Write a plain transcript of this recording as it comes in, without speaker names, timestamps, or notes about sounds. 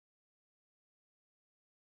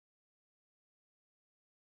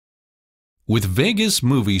With Vegas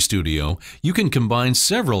Movie Studio, you can combine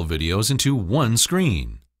several videos into one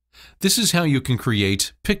screen. This is how you can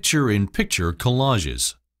create picture-in-picture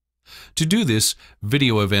collages. To do this,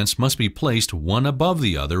 video events must be placed one above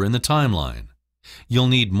the other in the timeline. You'll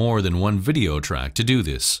need more than one video track to do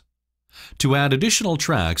this. To add additional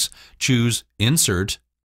tracks, choose Insert,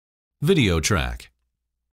 Video Track.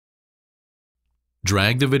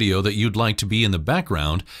 Drag the video that you'd like to be in the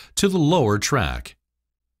background to the lower track.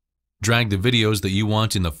 Drag the videos that you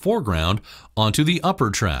want in the foreground onto the upper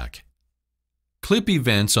track. Clip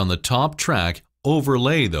events on the top track,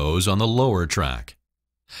 overlay those on the lower track.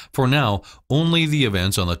 For now, only the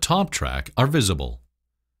events on the top track are visible.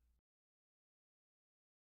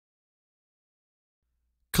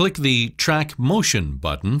 Click the Track Motion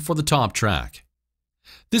button for the top track.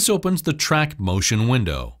 This opens the Track Motion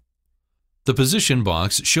window. The position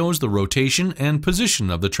box shows the rotation and position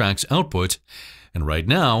of the track's output, and right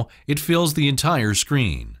now it fills the entire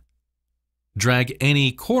screen. Drag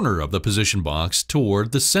any corner of the position box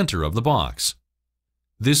toward the center of the box.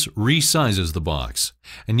 This resizes the box,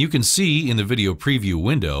 and you can see in the video preview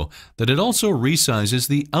window that it also resizes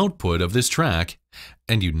the output of this track,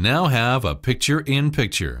 and you now have a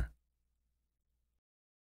picture-in-picture.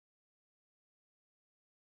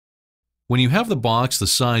 When you have the box the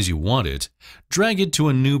size you want it, drag it to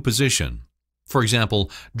a new position. For example,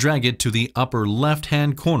 drag it to the upper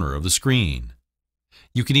left-hand corner of the screen.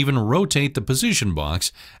 You can even rotate the position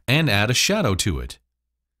box and add a shadow to it.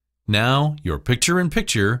 Now, your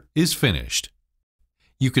picture-in-picture is finished.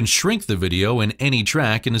 You can shrink the video in any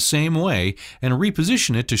track in the same way and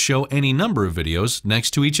reposition it to show any number of videos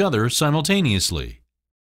next to each other simultaneously.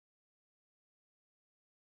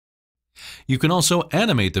 You can also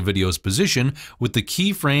animate the video's position with the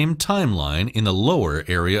keyframe timeline in the lower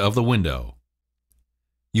area of the window.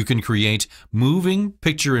 You can create moving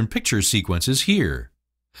picture-in-picture sequences here.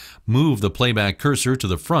 Move the playback cursor to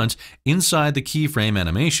the front inside the keyframe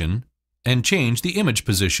animation and change the image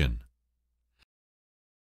position.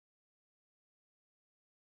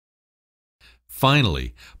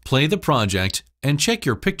 Finally, play the project and check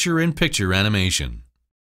your picture-in-picture animation.